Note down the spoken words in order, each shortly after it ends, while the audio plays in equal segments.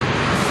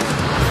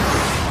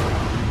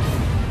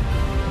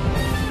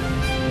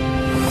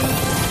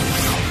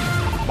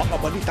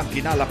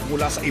isinalak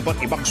mula sa iba't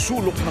ibang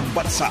sulok ng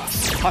bansa.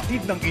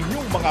 Hatid ng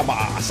inyong mga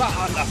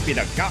maaasahan at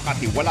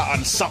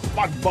pinagkakatiwalaan sa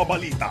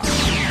pagbabalita.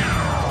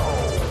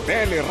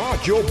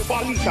 Teleradyo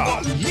Balita.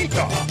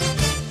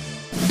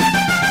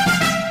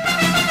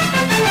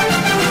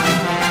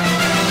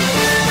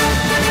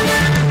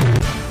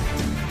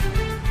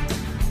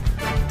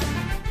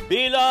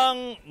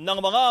 Bilang ng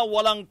mga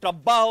walang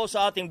trabaho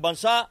sa ating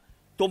bansa,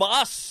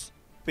 tumaas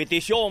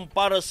petisyon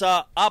para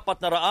sa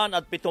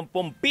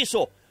 470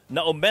 piso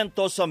na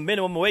aumento sa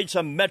minimum wage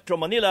sa Metro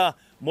Manila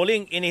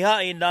muling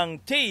inihain ng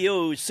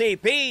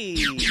TUCP.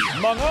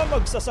 Mga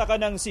magsasaka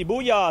ng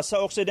sibuyas sa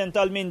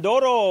Occidental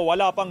Mindoro,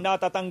 wala pang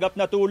natatanggap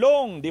na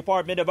tulong.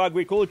 Department of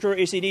Agriculture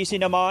isinisi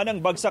naman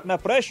ang bagsak na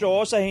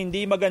presyo sa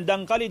hindi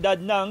magandang kalidad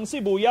ng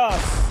sibuyas.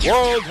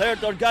 World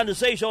Health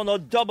Organization o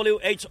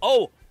WHO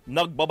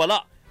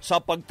nagbabala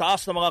sa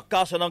pagtaas ng mga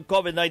kaso ng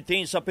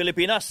COVID-19 sa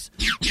Pilipinas.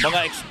 Mga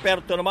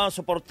eksperto naman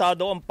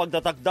suportado ang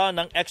pagtatakda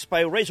ng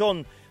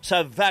expiration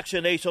sa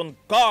vaccination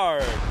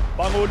card.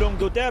 Pangulong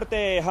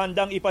Duterte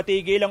handang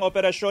ipatigil ang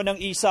operasyon ng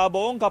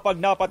isabong kapag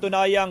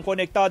napatunayang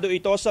konektado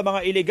ito sa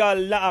mga ilegal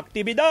na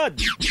aktibidad.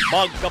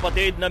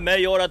 Magkapatid na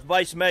mayor at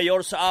vice mayor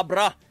sa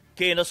Abra,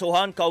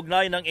 kinasuhan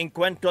kaugnay ng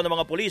engkwentro ng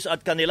mga pulis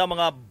at kanilang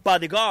mga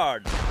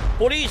bodyguard.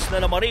 Pulis na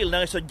namaril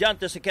ng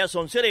estudyante sa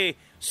Quezon City,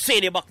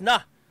 sinibak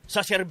na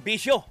sa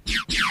serbisyo.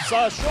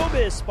 Sa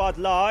Showbiz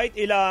Spotlight,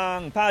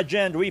 ilang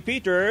pageant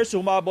repeaters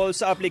humabol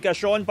sa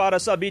aplikasyon para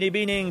sa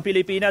Binibining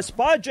Pilipinas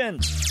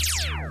pageant.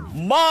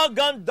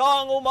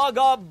 Magandang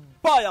umaga,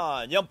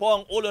 bayan! Yan po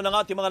ang ulo ng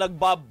ating mga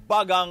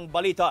nagbabagang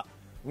balita.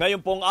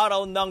 Ngayon pong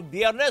araw ng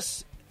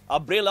Biyernes,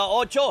 Abril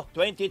 8,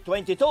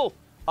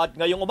 2022. At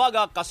ngayong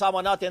umaga, kasama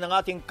natin ang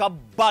ating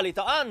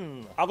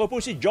kabalitaan. Ako po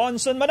si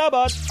Johnson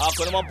Manabat.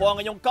 Ako naman po ang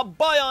inyong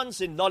kabayan,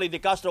 si Nolly De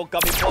Castro.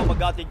 Kami po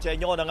mag-atin sa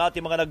inyo ng ating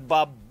mga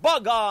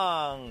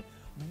nagbabagang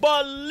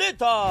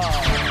balita.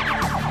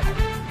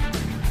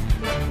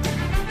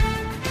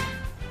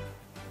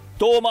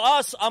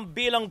 Tumaas ang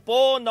bilang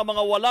po ng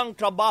mga walang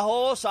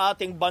trabaho sa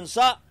ating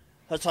bansa.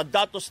 Sa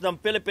datos ng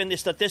Philippine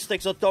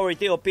Statistics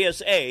Authority o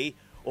PSA,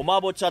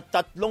 umabot sa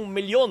 3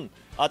 milyon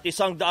at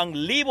 100,000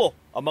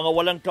 ang mga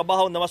walang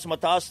trabaho na mas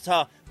mataas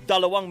sa 2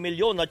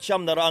 milyon at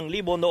 900,000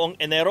 noong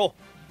Enero.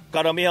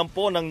 Karamihan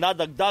po ng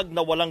nadagdag na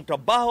walang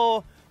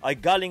trabaho ay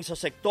galing sa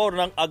sektor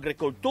ng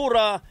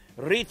agrikultura,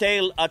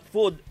 retail at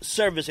food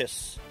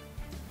services.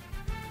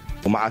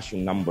 Umaas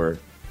yung number,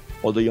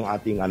 although yung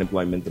ating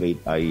unemployment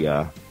rate ay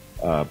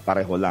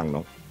pareho lang,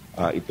 no?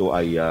 Ito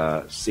ay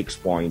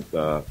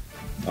 6.4%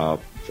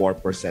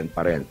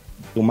 pa rin.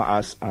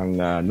 Tumaas ang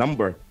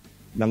number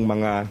ng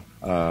mga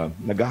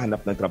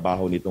naghahanap ng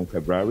trabaho nitong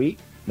February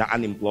na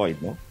unemployed,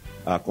 no?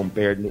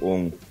 Compared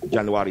noong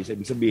January. So,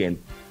 ibig sabihin,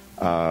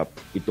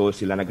 ito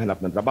sila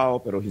naghanap ng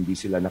trabaho pero hindi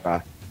sila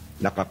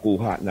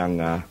nakakuha ng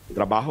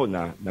trabaho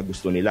na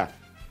gusto nila.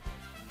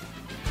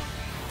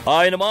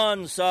 Ay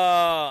naman sa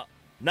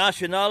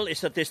National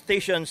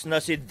Statisticians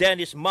na si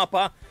Dennis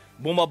Mapa,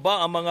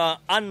 bumaba ang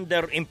mga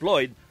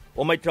underemployed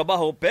o may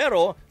trabaho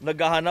pero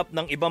naghahanap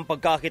ng ibang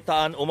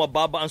pagkakitaan o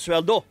mababa ang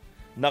sweldo.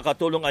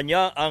 Nakatulungan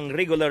niya ang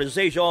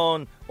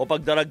regularization o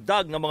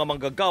pagdaragdag ng mga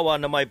manggagawa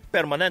na may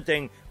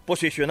permanenteng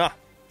posisyon na.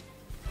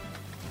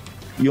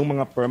 Yung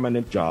mga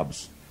permanent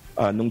jobs,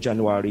 noong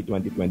January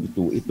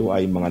 2022, ito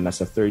ay mga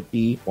nasa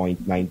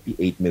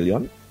 30.98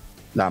 million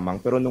lamang.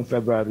 Pero noong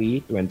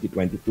February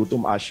 2022,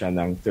 tumaas siya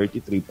ng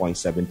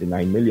 33.79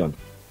 million.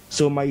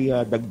 So may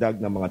dagdag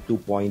na mga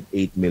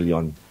 2.8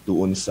 million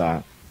doon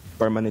sa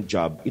permanent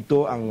job.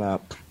 Ito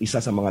ang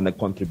isa sa mga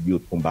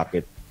nag-contribute kung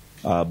bakit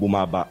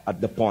bumaba at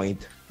the point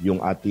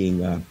yung ating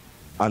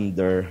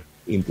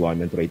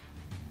underemployment rate.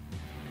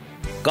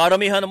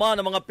 Karamihan naman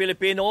ng mga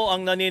Pilipino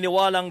ang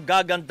naniniwalang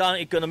gaganda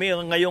ang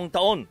ekonomiya ngayong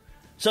taon.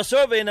 Sa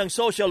survey ng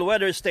social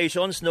weather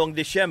stations noong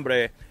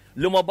Disyembre,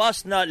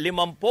 lumabas na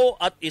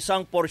 51%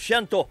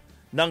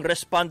 ng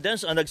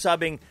respondents ang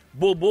nagsabing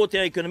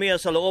bubuti ang ekonomiya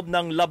sa loob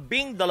ng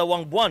 12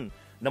 buwan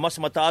na mas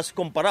mataas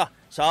kumpara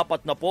sa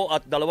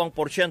 42%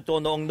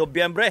 noong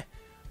Nobyembre.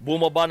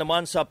 Bumaba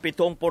naman sa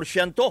 7%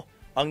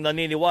 ang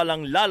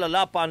naniniwalang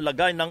lalala pa ang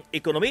lagay ng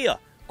ekonomiya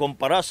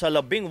kumpara sa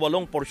 18%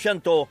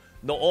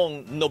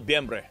 noong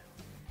Nobyembre.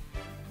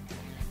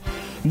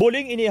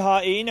 Muling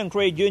inihain ng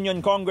Trade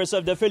Union Congress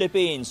of the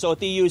Philippines o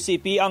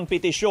TUCP ang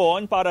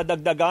petisyon para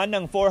dagdagan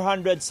ng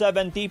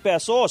 470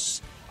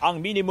 pesos ang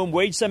minimum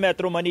wage sa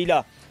Metro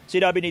Manila.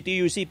 Sinabi ni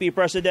TUCP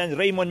President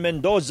Raymond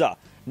Mendoza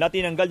na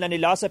tinanggal na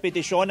nila sa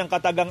petisyon ang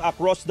katagang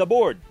across the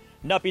board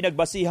na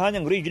pinagbasihan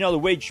ng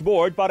Regional Wage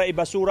Board para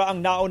ibasura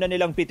ang nauna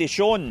nilang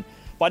petisyon.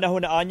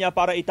 Panahunaan niya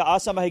para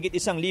itaas sa mahigit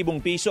 1,000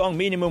 piso ang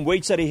minimum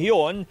wage sa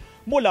rehiyon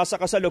mula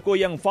sa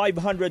kasalukuyang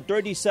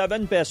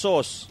 537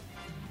 pesos.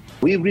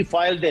 We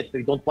refiled it.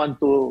 We don't want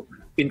to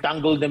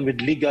entangle them with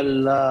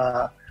legal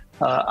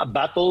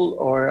battle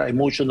or a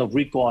motion of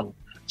recon.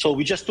 So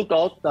we just took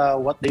out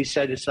what they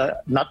said is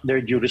not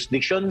their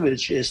jurisdiction,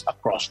 which is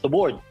across the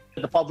board.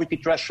 The poverty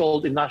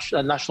threshold in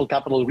National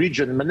Capital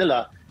Region in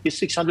Manila is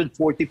 640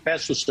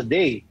 pesos a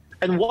day.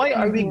 And why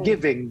are we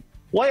giving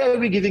Why are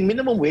we giving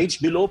minimum wage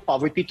below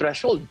poverty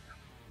threshold?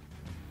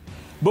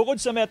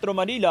 Bukod sa Metro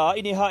Manila,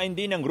 inihain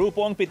din ng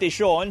grupo ang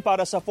petisyon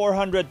para sa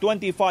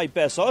 425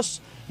 pesos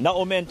na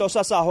aumento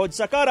sa sahod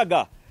sa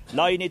Caraga.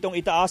 Lain itong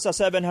itaas sa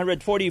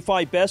 745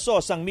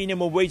 pesos ang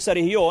minimum wage sa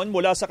rehiyon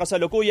mula sa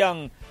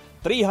kasalukuyang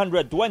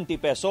 320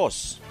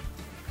 pesos.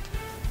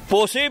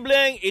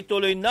 Posibleng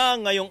ituloy na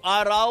ngayong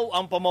araw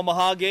ang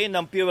pamamahagi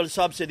ng fuel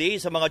subsidy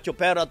sa mga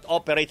tsuper at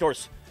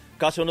operators.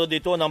 Kasunod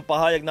dito ng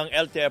pahayag ng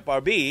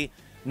LTFRB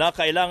na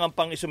kailangan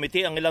pang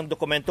isumiti ang ilang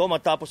dokumento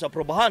matapos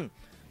aprobahan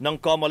ng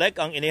COMELEC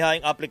ang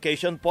inihahing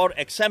application for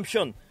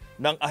exemption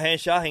ng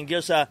ahensya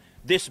hinggil sa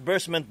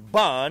disbursement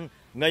ban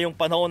ngayong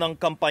panahon ng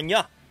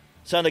kampanya.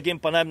 Sa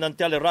naging panayam ng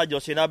teleradyo,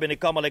 sinabi ni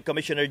COMELEC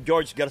Commissioner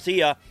George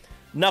Garcia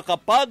na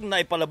kapag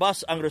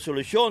naipalabas ang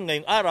resolusyon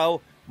ngayong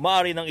araw,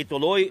 maaari nang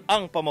ituloy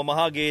ang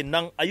pamamahagi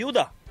ng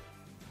ayuda.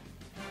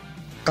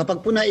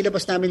 Kapag po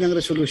nailabas namin ng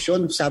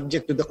resolusyon,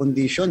 subject to the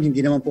condition, hindi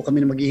naman po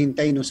kami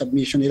maghihintay ng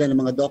submission nila ng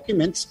mga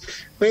documents,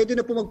 pwede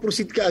na po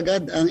mag-proceed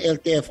kaagad ang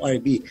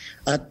LTFRB.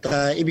 At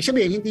ibig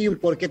sabihin, hindi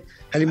yung porket,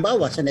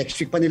 halimbawa, sa next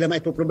week pa nila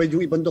maipoprovide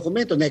yung ibang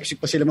dokumento, next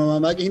week pa sila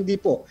mamamagi, hindi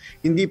po.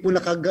 Hindi po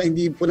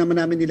naman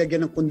namin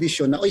nilagyan ng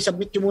kondisyon na,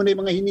 submit nyo muna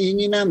yung mga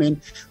hinihingi namin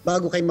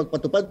bago kayo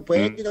magpatupad.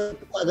 Pwede na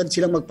po agad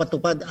silang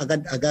magpatupad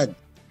agad-agad.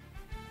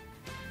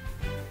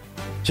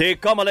 Si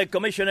COMELEC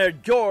Commissioner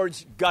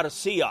George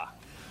Garcia.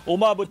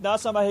 Umabot na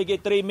sa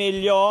mahigit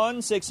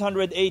 3,680,000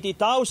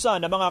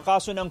 na mga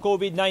kaso ng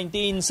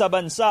COVID-19 sa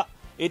bansa.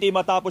 Iti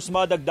matapos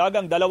madagdag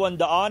ang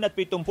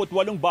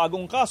 278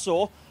 bagong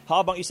kaso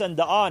habang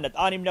 169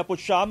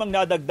 ang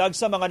nadagdag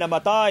sa mga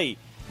namatay.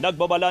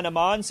 Nagbabala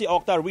naman si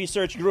Octa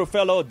Research Group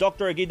Fellow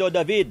Dr. Guido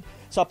David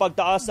sa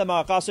pagtaas ng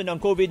mga kaso ng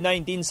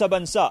COVID-19 sa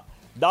bansa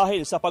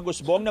dahil sa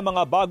pag-usbong ng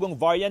mga bagong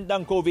variant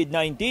ng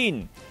COVID-19.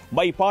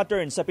 May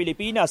pattern sa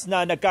Pilipinas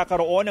na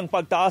nagkakaroon ng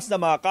pagtaas ng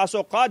mga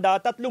kaso kada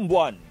 3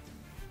 buwan.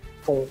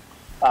 Kung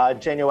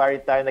January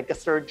tayo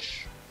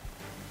nagka-surge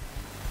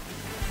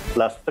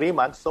last 3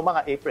 months, so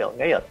mga April,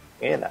 ngayon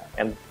na.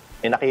 And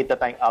may nakita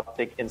tayong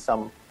uptick in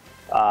some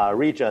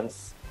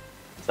regions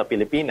sa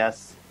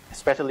Pilipinas,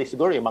 especially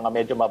siguro yung mga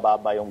medyo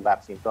mababa yung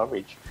vaccine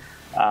coverage.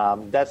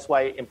 That's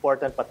why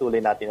important patuloy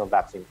natin yung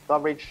vaccine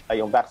coverage,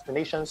 yung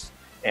vaccinations,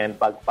 and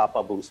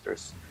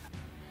pagpapa-boosters.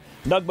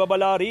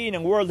 Nagbabala rin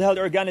ng World Health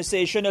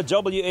Organization at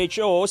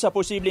WHO sa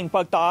posibleng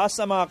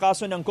pagtaas sa mga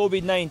kaso ng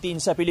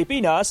COVID-19 sa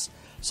Pilipinas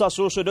sa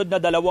susunod na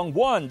 2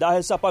 buwan dahil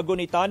sa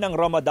paggunita ng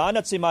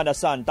Ramadan at Semana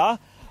Santa,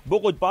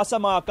 bukod pa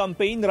sa mga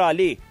campaign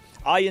rally.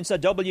 Ayon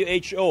sa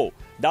WHO,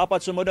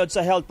 dapat sumunod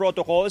sa health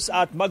protocols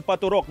at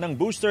magpaturok ng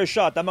booster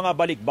shot ang mga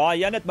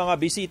balikbayan at mga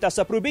bisita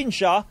sa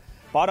probinsya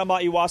para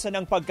maiwasan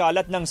ang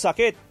pagkalat ng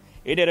sakit.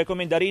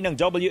 Inirekomenda rin ng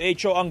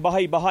WHO ang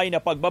bahay-bahay na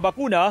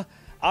pagbabakuna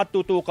at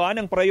tutukan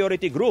ng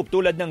priority group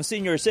tulad ng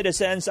senior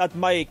citizens at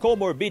may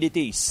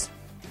comorbidities.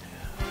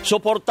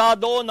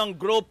 Suportado ng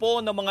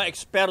grupo ng mga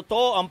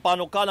eksperto ang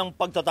panukalang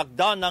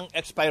pagtatakda ng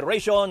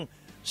expiration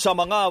sa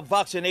mga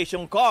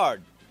vaccination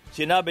card.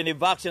 Sinabi ni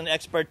Vaccine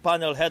Expert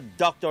Panel Head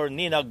Dr.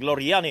 Nina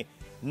Gloriani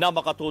na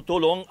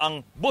makatutulong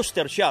ang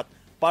booster shot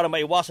para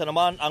maiwasan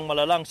naman ang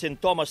malalang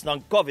sintomas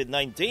ng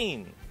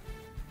COVID-19.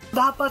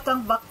 Dapat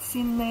ang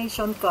vaccine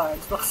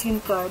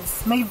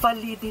cards, may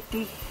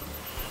validity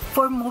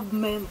for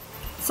movement.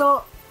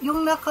 So,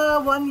 yung naka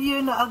 1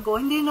 year na ago,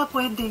 hindi na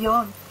pwede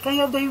yon.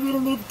 Kaya they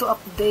will need to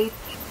update.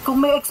 Kung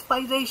may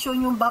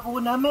expiration yung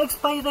bakuna, may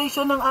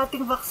expiration ng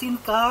ating vaccine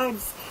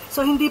cards.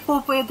 So, hindi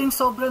po pwedeng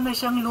sobra na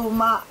siyang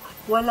luma.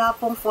 Wala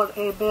pong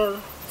forever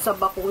sa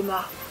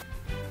bakuna.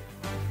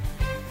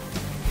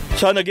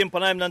 Sa naging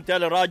panayam ng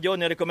teleradyo,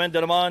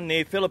 nirekomenda naman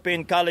ni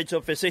Philippine College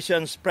of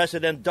Physicians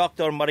President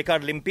Dr.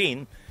 Maricar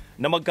Limpin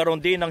na magkaroon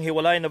din ng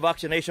hiwalay na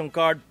vaccination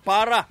card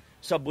para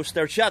sa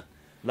booster shot.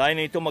 Lain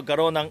nito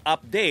magkaroon ng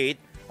update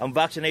ang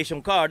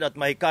vaccination card at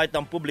mahikayat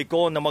ang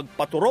publiko na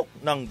magpaturok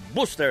ng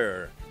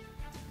booster.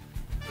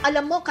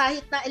 Alam mo,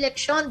 kahit na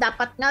eleksyon,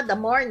 dapat nga the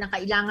more na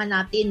kailangan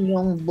natin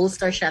yung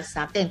booster shots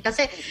natin.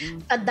 Kasi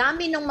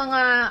dami ng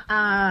mga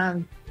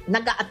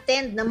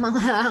nag-a-attend ng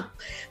mga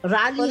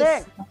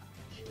rallies.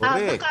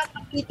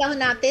 Makakakita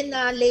natin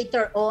na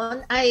later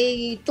on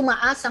ay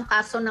tumaas ang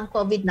kaso ng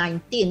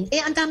COVID-19.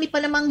 Ang dami pa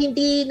namang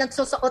hindi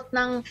nagsusuot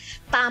ng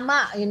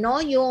tama,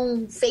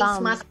 yung face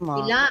mask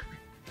nila.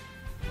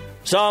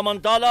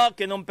 Samantala,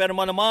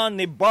 kinumpirma naman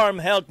ni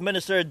BARM Health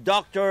Minister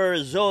Dr.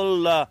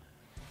 Zul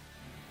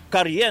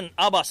Karien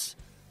Abbas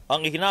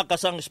ang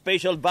ikinakasang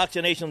special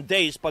vaccination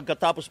days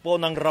pagkatapos po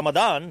ng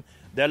Ramadan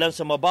dahil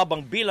sa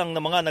mababang bilang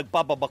ng mga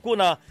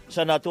nagpapabakuna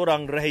sa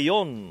naturang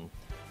rehiyon.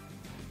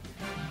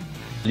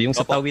 Yung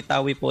sa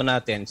Tawi-Tawi po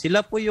natin,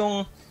 sila po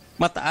yung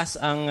mataas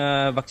ang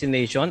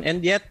vaccination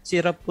and yet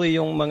sira po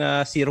yung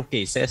mga zero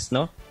cases,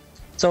 no?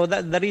 So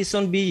the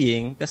reason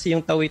being, kasi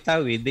yung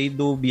Tawi-Tawi, they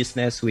do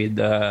business with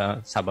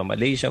Sabah,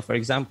 Malaysia, for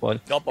example,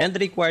 and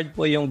required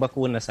po yung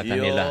bakuna sa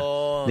kanila.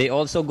 They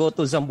also go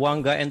to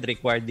Zamboanga and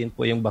required din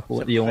po yung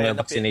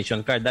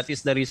vaccination card. That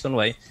is the reason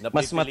why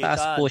mas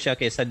mataas po siya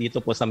kaysa dito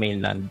po sa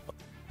mainland.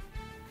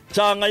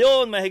 Sa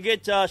ngayon,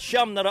 mahigit sa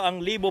 900,000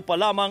 pa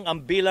lamang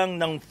ang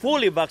bilang ng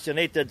fully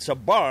vaccinated sa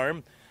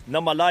BARM na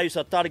malayo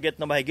sa target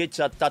na mahigit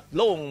sa 3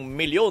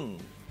 milyon.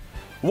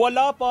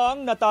 Wala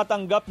pang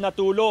natatanggap na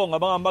tulong ang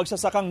mga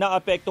magsasakang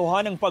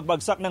naapektuhan ng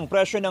pagbagsak ng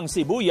presyo ng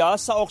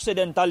sibuyas sa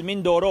Occidental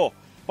Mindoro.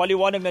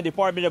 Paliwanag ng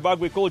Department of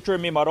Agriculture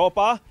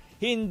Mimaropa,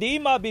 hindi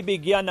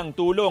mabibigyan ng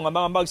tulong ang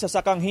mga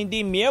magsasakang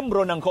hindi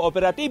miyembro ng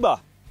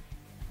kooperatiba.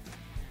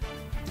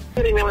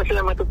 Hindi naman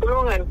sila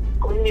matutulungan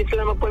kung hindi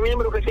sila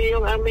magpamiyembro kasi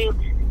yung aming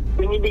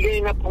binibigay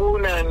na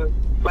puhunan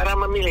para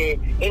mamili,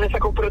 nasa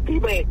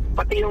kooperatiba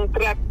Pati yung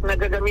truck na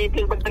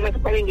gagamitin pagdating sa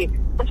palengke,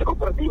 nasa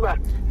kooperatiba.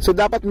 So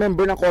dapat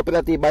member ng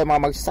kooperatiba yung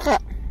mga magsasaka?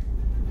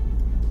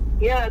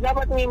 Yeah,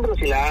 dapat miyembro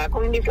sila.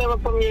 Kung hindi sila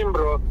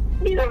magpamiyembro,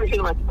 hindi naman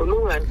sila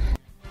matutulungan.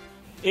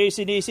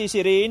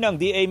 Sinisisi rin ng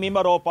DA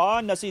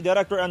Mimaropa na si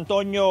Director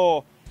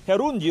Antonio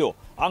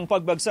Herundio ang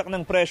pagbagsak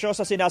ng presyo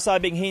sa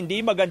sinasabing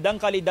hindi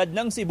magandang kalidad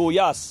ng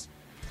sibuyas.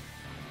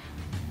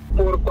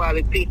 Poor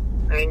quality,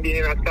 hindi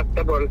nila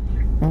acceptable.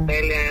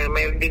 Dahil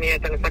mayroon din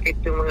yatang sakit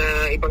yung mga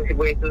ibang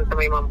sibuyas sa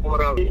may mga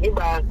pumaraw.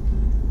 Iba,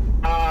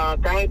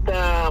 kahit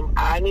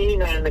ani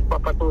na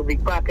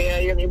nagpapatubig pa.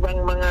 Kaya yung ibang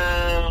mga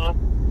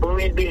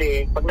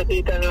bumibili, pag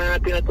nakita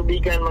na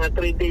pinatubigan mga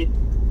 3 days,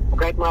 o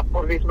kahit mga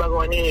 4 days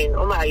bago anihin,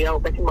 umayaw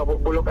kasi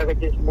mabubulok agad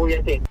yung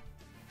sibuyas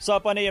Sa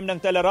panayam ng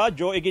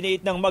teleradyo,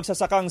 iginiit ng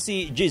magsasakang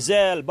si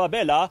Giselle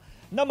Babela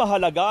na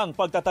mahalaga ang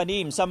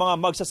pagtatanim sa mga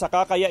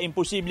magsasaka kaya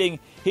imposibleng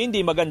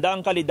hindi maganda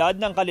ang kalidad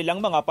ng kanilang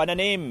mga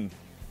pananim.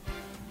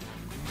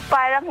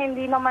 Parang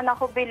hindi naman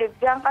ako believe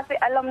yan kasi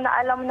alam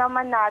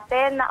naman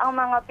natin na ang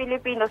mga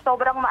Pilipino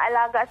sobrang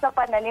maalaga sa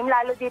pananim,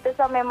 lalo dito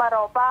sa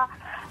Mimaropa.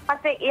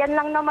 Kasi yan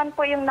lang naman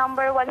po yung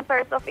number 1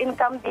 source of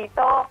income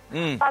dito.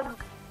 Pag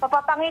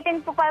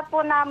papapangitin po pa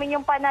po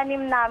namin yung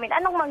pananim namin,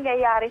 anong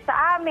mangyayari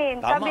sa amin?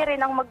 Tama. Kami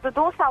rin ang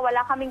magdudusa,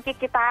 wala kaming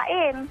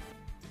kikitain.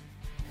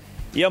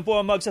 Yan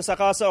po ang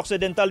magsasaka sa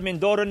Occidental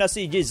Mindoro na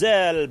si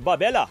Giselle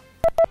Babela.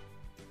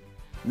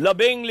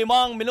 15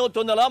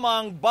 minuto na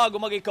lamang bago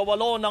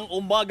mag-ikawalo ng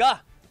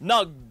umaga.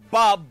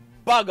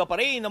 Nagbabaga pa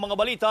rin ang mga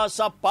balita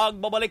sa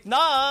pagbabalik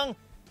ng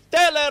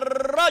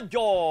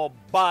Teleradyo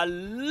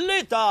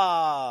Balita.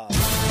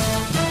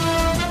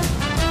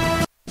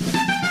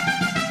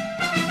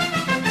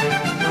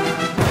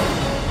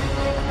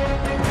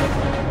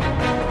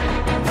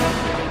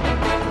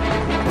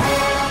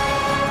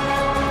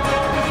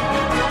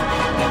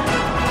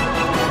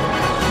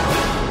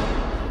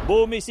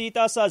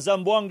 Bumisita sa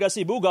Zamboanga,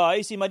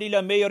 Sibugay si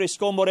Manila Mayor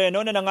Isko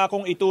Moreno na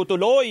nangakong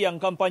itutuloy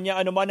ang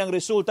kampanya anuman ang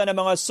resulta ng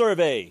mga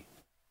survey.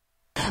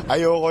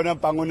 Ayoko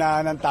ng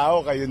pangunahan ng tao,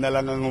 kayo na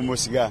lang ang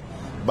humusga.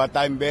 But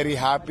I'm very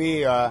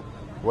happy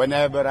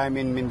whenever I'm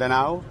in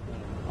Mindanao.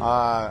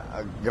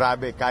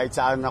 Grabe, kahit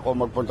saan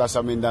ako magpunta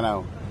sa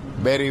Mindanao.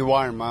 Very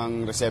warm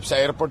ang reception.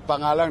 Sa airport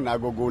pa nga lang,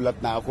 nagugulat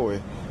na ako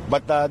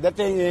But the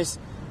thing is,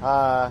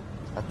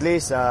 at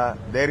least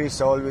there is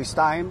always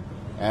time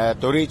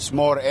to reach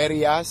more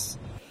areas.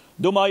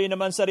 Dumayo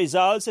naman sa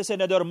Rizal si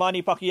Senador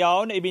Manny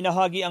Pacquiao na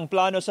ibinahagi ang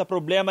plano sa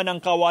problema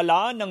ng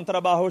kawalan ng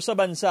trabaho sa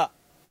bansa.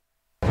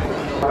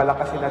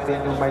 Palakasin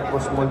natin yung micro,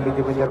 small,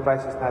 medium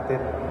enterprises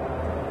natin.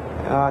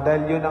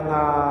 Dahil yun ang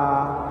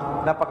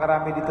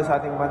napakarami dito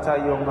sa ating bansa,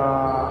 yung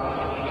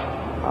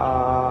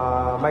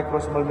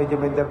micro, small,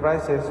 medium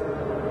enterprises.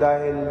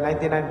 Dahil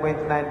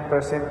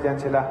 99.9% yan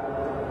sila.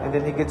 And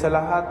then higit sa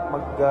lahat,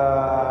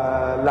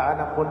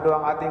 maglaan ng pundo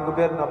ang ating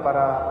gobyerno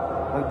para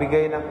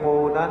magbigay ng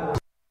puhunan.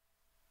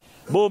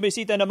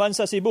 Bumisita naman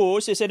sa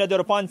Cebu si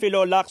Senador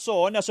Panfilo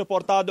Lacson na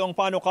suportado ang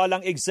panukalang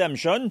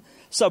exemption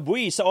sa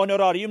buwis sa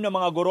honorarium ng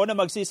mga guro na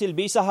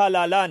magsisilbi sa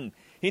halalan.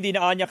 Hindi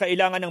na anya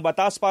kailangan ng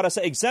batas para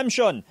sa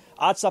exemption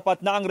at sapat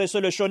na ang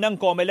resolusyon ng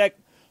COMELEC.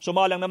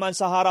 Sumalang naman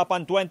sa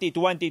harapan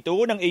 2022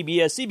 ng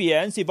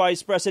ABS-CBN si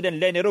Vice President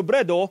Leni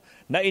Robredo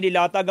na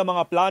inilatag ang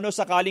mga plano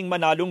sakaling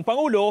manalong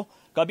Pangulo,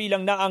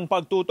 kabilang na ang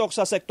pagtutok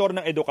sa sektor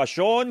ng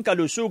edukasyon,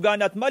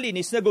 kalusugan at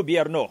malinis na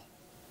gobyerno.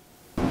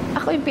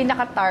 Ako yung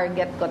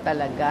pinaka-target ko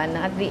talaga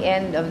na at the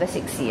end of the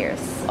 6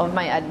 years of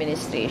my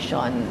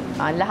administration,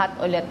 lahat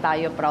ulit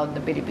tayo proud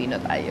na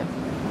Pilipino tayo.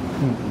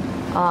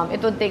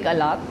 It would take a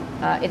lot.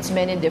 It's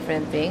many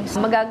different things.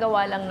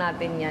 Magagawa lang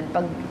natin yan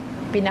pag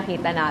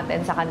pinakita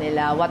natin sa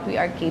kanila what we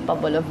are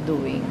capable of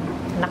doing.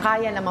 Na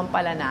kaya naman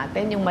pala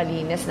natin yung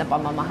malinis na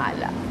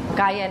pamamahala.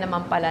 Kaya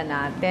naman pala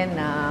natin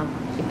na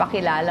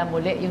ipakilala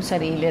muli yung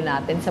sarili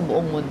natin sa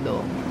buong mundo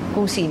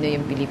kung sino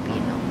yung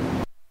Pilipino.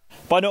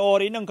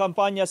 Panoorin ang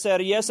kampanya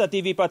serye sa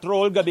TV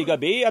Patrol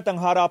gabi-gabi at ang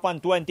Harapan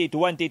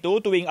 2022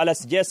 tuwing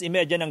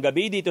 10:30 ng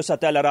gabi dito sa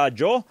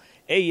Teleradyo,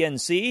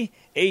 ANC,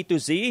 A to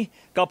Z,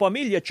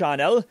 Kapamilya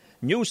Channel,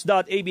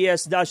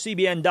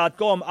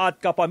 news.abs-cbn.com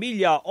at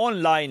Kapamilya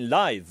Online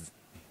Live.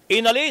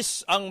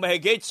 Inalis ang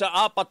mahigit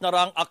sa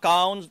 400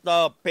 account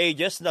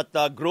pages at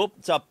group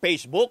sa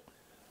Facebook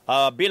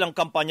bilang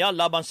kampanya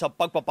laban sa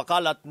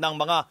pagpapakalat ng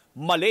mga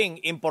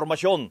maling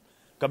impormasyon.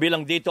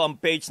 Kabilang dito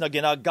ang page na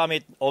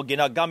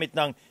ginagamit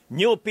ng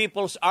New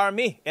People's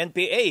Army,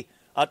 NPA,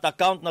 at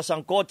account na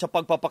sangkot sa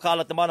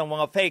pagpapakalat naman ng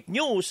mga fake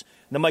news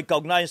na may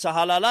kaugnayan sa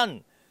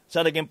halalan.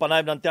 Sa naging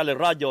panayam ng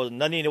Radyo,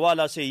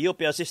 naniniwala si UP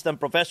Assistant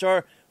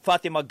Professor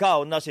Fatima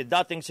Gao na si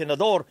dating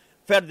Senador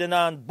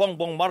Ferdinand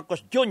Bongbong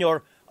Marcos Jr.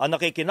 ang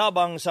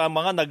nakikinabang sa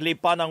mga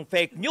naglipa ng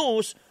fake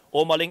news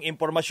o maling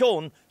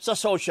impormasyon sa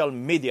social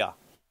media.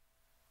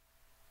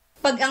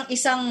 Pag ang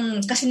isang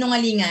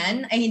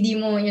kasinungalingan ay hindi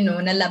mo,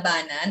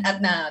 nalabanan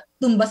at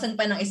natumbasan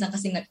pa ng isang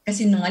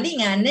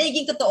kasinungalingan,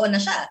 naging totoo na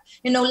siya.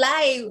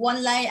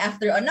 One lie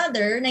after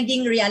another,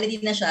 naging reality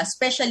na siya.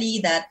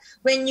 Especially that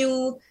when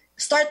you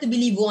start to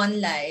believe one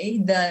lie,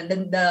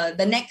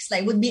 the next lie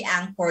would be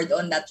anchored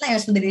on that lie.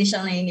 Mas madali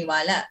siyang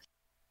naniniwala.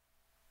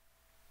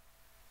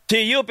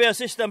 Si UP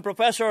Assistant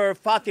Professor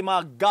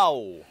Fatima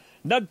Gao.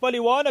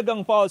 Nagpaliwanag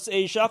ang Pulse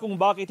Asia kung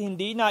bakit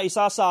hindi na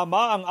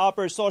isasama ang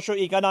upper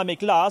socio-economic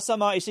class sa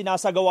mga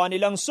isinasagawa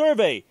nilang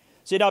survey.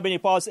 Sinabi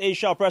ni Pulse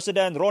Asia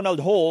President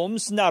Ronald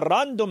Holmes na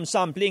random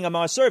sampling ang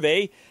mga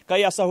survey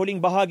kaya sa huling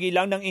bahagi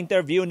lang ng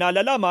interview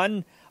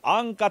nalalaman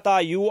ang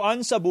katayuan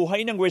sa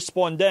buhay ng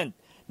respondent.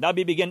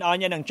 Nabibigyan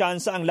niya ng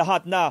tsansa ang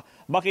lahat na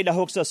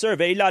makilahok sa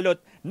survey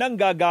lalo't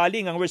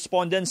nanggagaling ang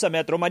respondent sa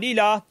Metro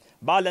Manila,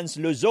 Balance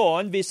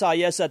Luzon,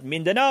 Visayas at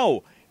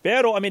Mindanao.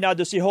 Pero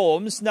aminado si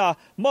Holmes na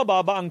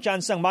mababa ang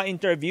tsansang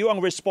ma-interview ang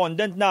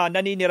respondent na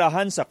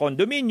naninirahan sa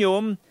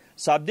condominium,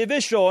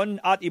 subdivision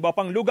at iba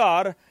pang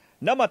lugar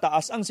na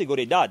mataas ang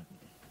seguridad.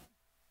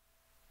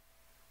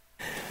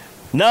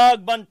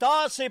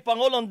 Nagbanta si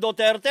Pangulong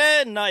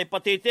Duterte na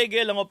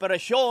ipatitigil ang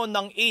operasyon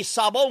ng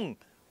isabong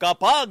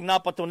kapag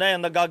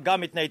napatunayang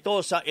nagagamit na ito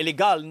sa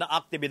iligal na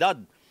aktibidad.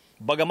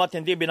 Bagamat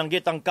hindi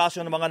binanggit ang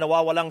kaso ng mga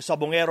nawawalang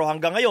sabongero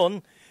hanggang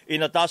ngayon,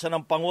 inatasan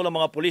ng Pangulo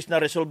mga pulis na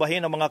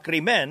resolbahin ang mga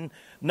krimen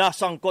na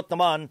sangkot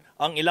naman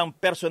ang ilang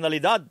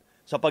personalidad.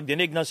 Sa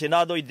pagdinig ng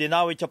Senado,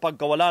 idinawit sa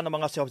pagkawala ng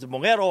mga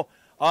sabongero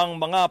ang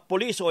mga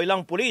pulis o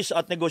ilang pulis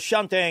at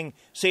negosyanteng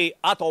si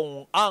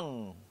Atong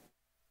Ang.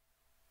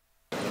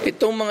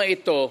 Itong mga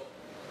ito,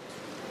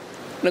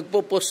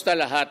 nagpupusta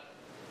lahat.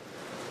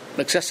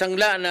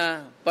 Nagsasangla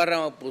na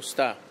para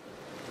magpusta.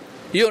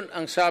 Yun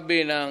ang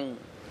sabi ng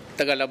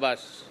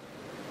tagalabas.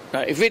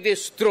 Na if it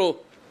is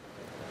true,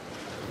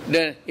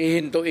 then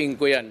hihintuin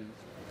ko yan.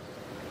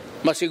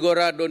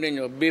 Masigurado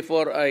ninyo,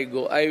 before I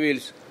go, I will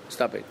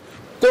stop it.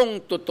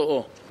 Kung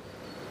totoo.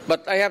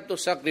 But I have to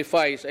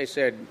sacrifice, I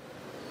said,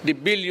 the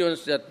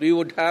billions that we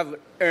would have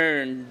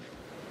earned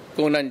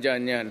kung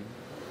nandyan yan.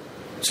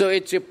 So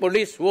it's a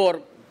police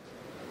work.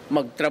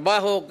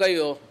 Magtrabaho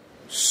kayo,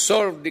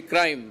 solve the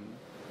crime.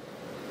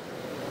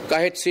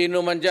 Kahit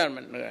sino man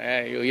dyan.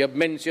 You have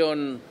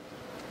mentioned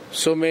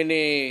so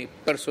many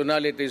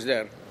personalities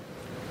there.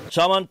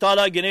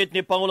 Samantala, ginit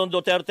ni Pangulong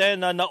Duterte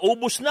na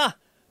naubos na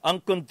ang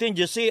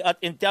contingency at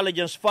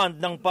intelligence fund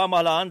ng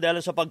pamahalaan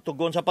dahil sa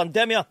pagtugon sa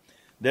pandemya.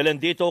 Dahil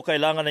dito,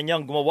 kailangan na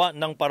niyang gumawa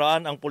ng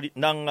paraan ng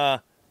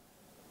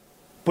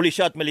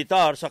pulisya at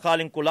militar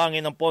sakaling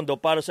kulangin ng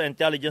pondo para sa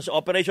intelligence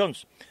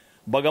operations.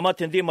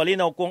 Bagamat hindi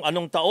malinaw kung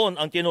anong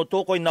taon ang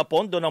tinutukoy na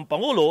pondo ng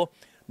Pangulo,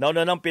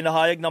 nauna nang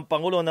pinahayag ng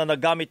Pangulo na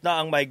nagamit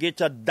na ang mahigit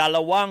sa 2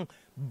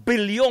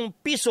 bilyong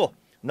piso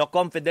na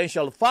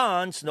confidential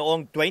funds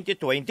noong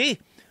 2020.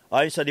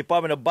 Ayon sa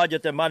Department of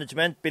Budget and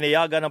Management,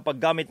 pinayagan ang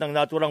paggamit ng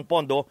naturang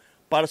pondo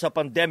para sa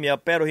pandemya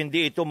pero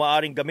hindi ito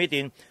maaring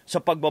gamitin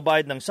sa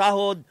pagbabayad ng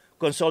sahod,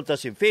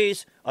 consultancy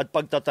fees at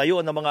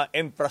pagtatayo ng mga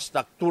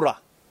infrastruktura.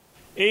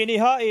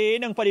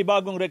 Inihain ang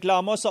panibagong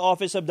reklamo sa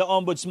Office of the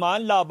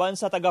Ombudsman laban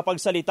sa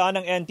tagapagsalita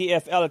ng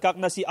NTF-ELCAC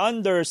na si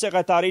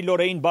Undersecretary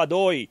Lorraine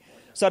Badoy.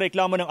 Sa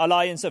reklamo ng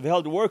Alliance of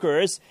Health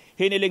Workers,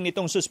 hiniling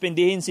nitong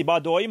suspindihin si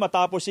Badoy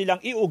matapos silang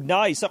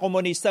iugnay sa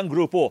komunistang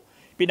grupo.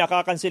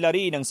 Pinakakansela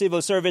rin ang civil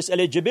service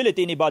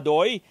eligibility ni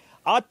Badoy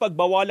at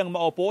pagbawalang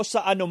maupo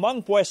sa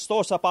anumang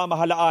pwesto sa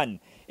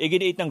pamahalaan.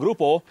 Iginiit ng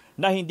grupo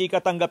na hindi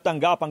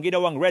katanggap-tanggap ang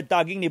ginawang red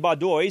tagging ni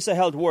Badoy sa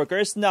health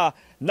workers na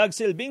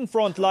nagsilbing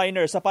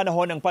frontliner sa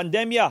panahon ng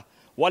pandemya.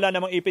 Wala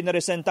namang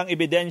ipinaresentang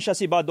ebidensya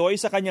si Badoy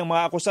sa kanyang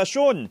mga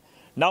akusasyon.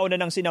 Nauna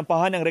nang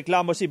sinampahan ng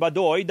reklamo si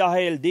Badoy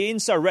dahil din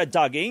sa red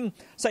tagging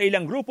sa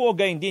ilang grupo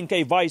gayon din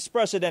kay Vice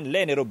President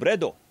Leni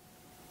Robredo.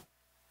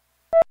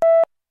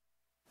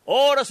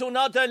 Oras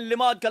natin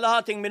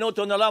 5:00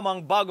 minuto na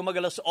lamang bago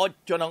mag-alas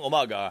 8 ng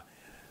umaga.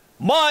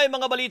 May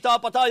mga balita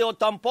pa tayo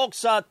tampok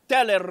sa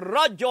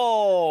Radyo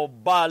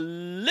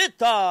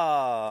Balita.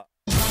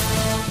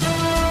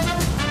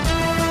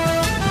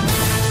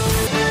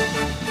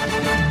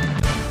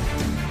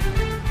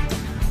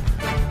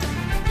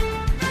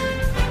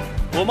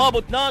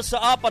 Umabot na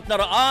sa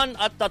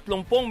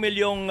 430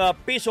 milyong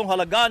pisong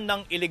halaga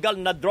ng iligal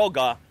na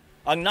droga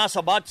ang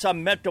nasabat sa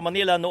Metro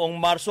Manila noong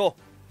Marso.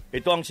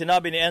 Ito ang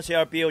sinabi ni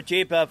NCRPO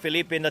Chief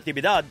Felipe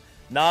Natividad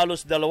na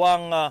halos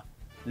 2,000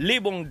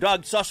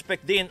 drug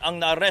suspect din ang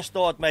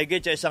naaresto at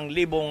mahigit sa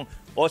 1,000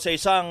 o sa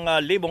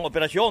 1,000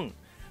 operasyon.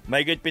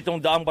 Mahigit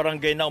 700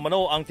 barangay na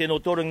umano ang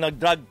tinuturing na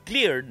drug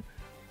cleared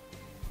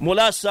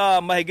mula sa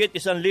mahigit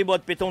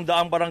 1,700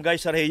 barangay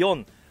sa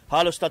rehiyon.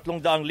 Halos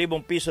 300,000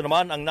 piso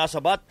naman ang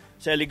nasabat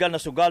sa iligal na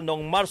sugal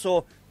noong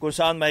Marso kung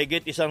saan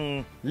mahigit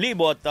 1,700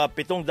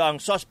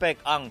 suspect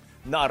ang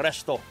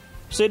naaresto.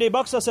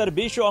 Sinibak sa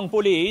serbisyo ang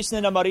pulis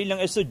na namaril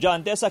ng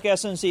estudyante sa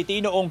Quezon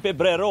City noong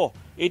Pebrero.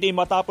 Ito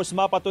matapos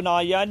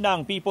mapatunayan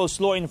ng People's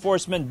Law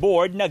Enforcement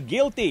Board na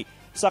guilty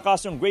sa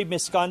kasong grave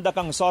misconduct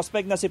ang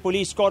suspect na si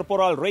Police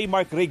Corporal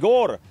Raymark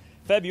Rigor.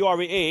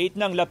 February 8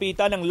 nang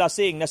lapitan ng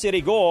lasing na si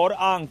Rigor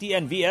ang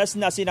TNVS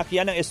na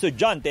sinakyan ng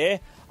estudyante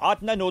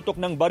at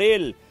nanutok ng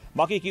baril.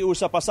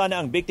 Makikiusap pa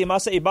sana ang biktima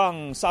sa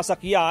ibang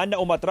sasakyan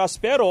na umatras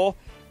pero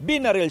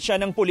binaril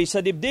siya ng pulis sa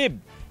dibdib.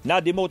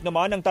 Na-demote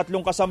naman ang 3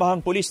 kasamahang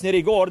pulis ni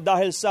Rigor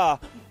dahil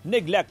sa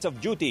neglect of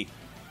duty.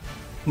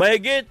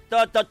 Mahigit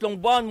 3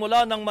 buwan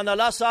mula nang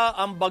manalasa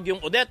ang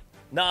bagyong Odette,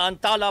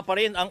 naantala pa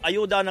rin ang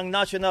ayuda ng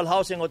National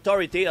Housing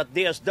Authority at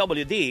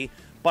DSWD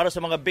para sa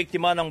mga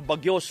biktima ng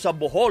bagyo sa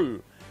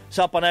Bohol.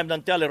 Sa panayam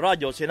ng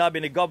Teleradyo,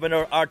 sinabi ni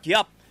Governor Art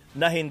Yap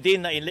na hindi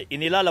na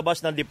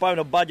inilalabas ng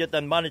Department of Budget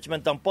and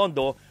Management ang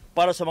pondo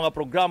para sa mga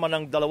programa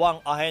ng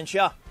 2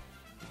 ahensya.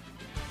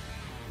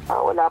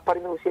 Wala pa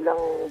rin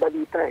silang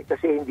balita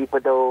kasi hindi pa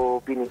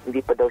daw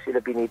sila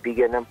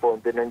binibigyan ng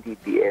pondo ng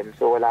DBM,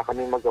 so wala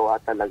kaming magawa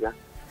talaga.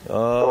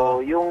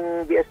 So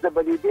yung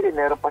DSWD rin,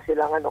 meron pa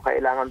silang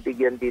kailangan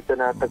bigyan dito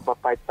na tagpa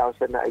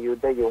 5,000 na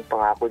ayuda, yung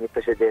pangako ni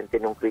Presidente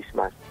nung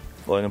Christmas.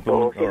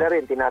 So sila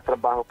rin,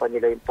 tinatrabaho pa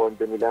nila yung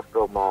pondo nila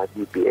from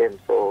DBM.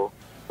 So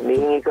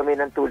humihingi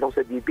kami ng tulong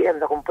sa DBM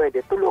na kung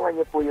pwede, tulungan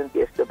niyo po yung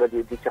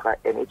DSWD tsaka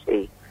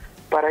NHA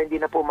para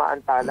hindi na po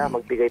maantala,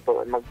 magbigay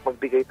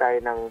tayo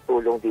ng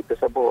tulong dito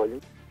sa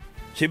Bohol.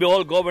 Si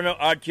Bohol Governor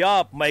Art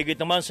Yap, mahigit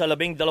naman sa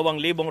 12,000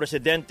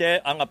 residente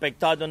ang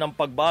apektado ng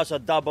pagbaha sa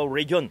Davao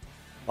Region.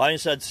 Ayon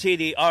sa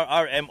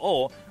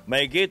CDRRMO,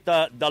 mahigit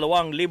 2,000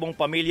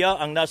 pamilya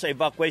ang nasa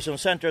evacuation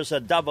center sa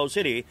Davao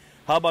City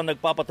habang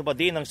nagpapatupad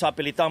din ng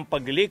sapilitang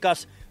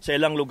paglilikas sa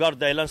ilang lugar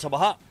dahilan sa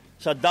baha.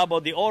 Sa Davao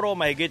de Oro,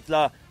 mahigit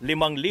 5,000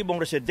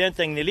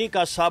 residente ang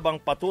nilikas habang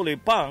patuloy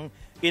pang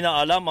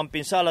inaalam ang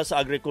pinsala sa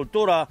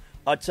agrikultura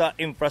at sa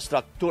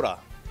infrastruktura.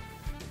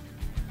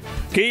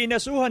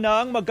 Kinasuhan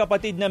na ang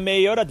magkapatid na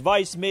mayor at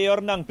vice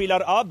mayor ng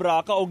Pilar Abra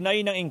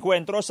kaugnay ng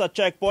engkwentro sa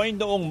checkpoint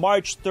noong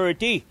March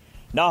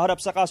 30. Naharap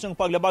sa kasong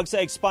paglabag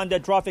sa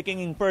Expanded Trafficking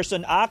in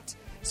Person Act,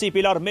 si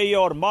Pilar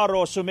Mayor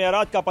Maro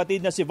Sumera at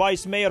kapatid na si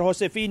Vice Mayor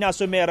Josefina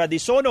Sumera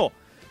Disono.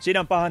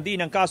 Sinampahan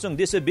din ng kasong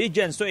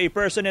disobedience to a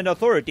person in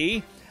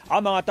authority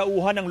ang mga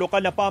tauhan ng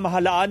lokal na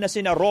pamahalaan na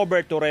sina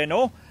Robert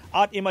Torreno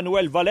at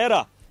Emmanuel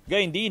Valera,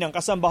 gayon din ang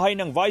kasambahay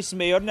ng Vice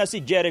Mayor na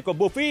si Jericho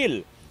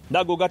Bufil.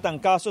 Nagugat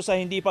ang kaso sa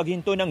hindi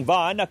paghinto ng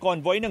van na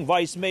convoy ng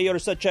Vice Mayor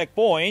sa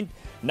checkpoint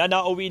na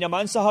nauwi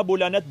naman sa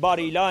habulan at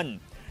barilan.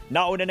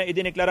 Nauna na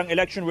idineklarang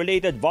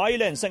election-related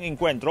violence ang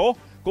engkwentro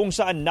kung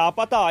saan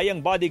napatay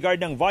ang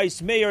bodyguard ng Vice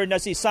Mayor na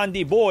si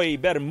Sandy Boy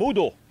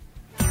Bermudo.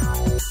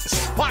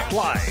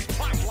 Spotlight.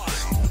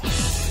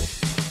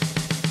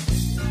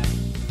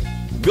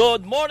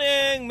 Good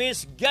morning,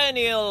 Miss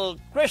Geniel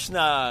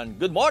Krishnan.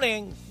 Good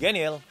morning,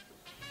 Geniel.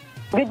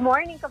 Good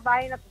morning,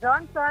 Kabayan at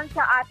Johnson. Sa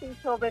ating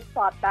showbiz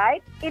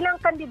spotlight, ilang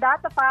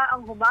kandidata pa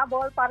ang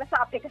humabol para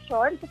sa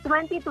aplikasyon sa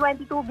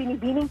 2022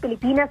 Binibining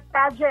Pilipinas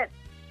pageant.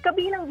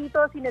 Kabilang dito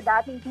sina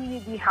dating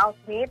TVB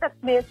housemate at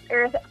Miss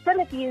Earth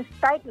Philippines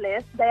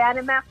titleist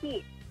Diana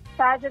Mackey,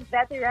 pageant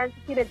veterans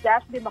sina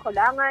Dash de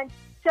Maculangan,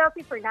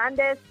 Chelsea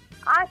Fernandez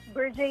at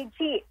Berjay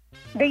Chi.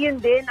 Gayon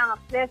din ang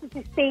aktres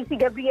si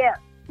Stacey Gabriel,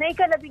 na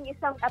ika-11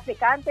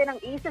 aplikante ng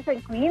Aces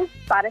and Queens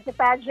para sa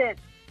pageant.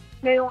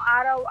 Ngayong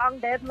araw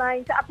ang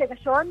deadline sa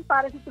aplikasyon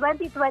para sa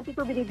 2022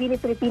 Binibining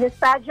Pilipinas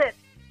pageant,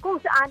 kung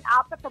saan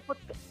 40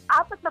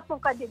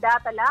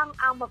 kandidata lang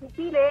ang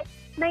mapipili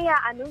na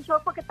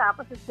i-anunsyo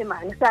pagkatapos ng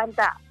Semana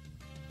Santa.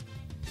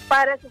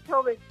 Para sa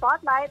Showbiz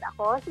Spotlight,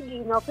 ako si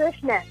Gino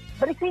Krishnan.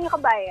 Balik sa inyo,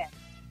 kabayan.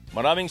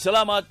 Maraming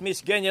salamat,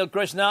 Miss Geniel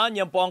Krishnan.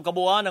 Yan po ang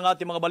kabuuan ng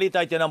ating mga balita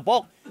ay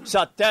tinampok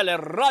sa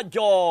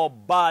Teleradyo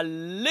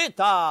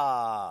Balita.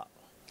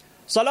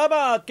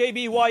 Salamat,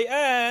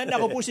 KBYN.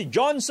 Ako po si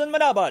Johnson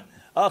Manabad.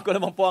 Ako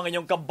naman po ang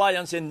inyong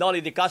kabayan, si Nolly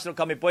Di Castro.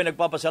 Kami po ay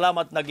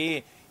nagpapasalamat.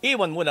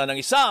 Nag-iwan muna ng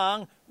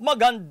isang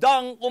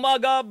magandang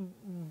umaga,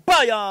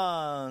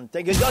 bayan.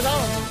 Thank you,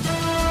 Johnson.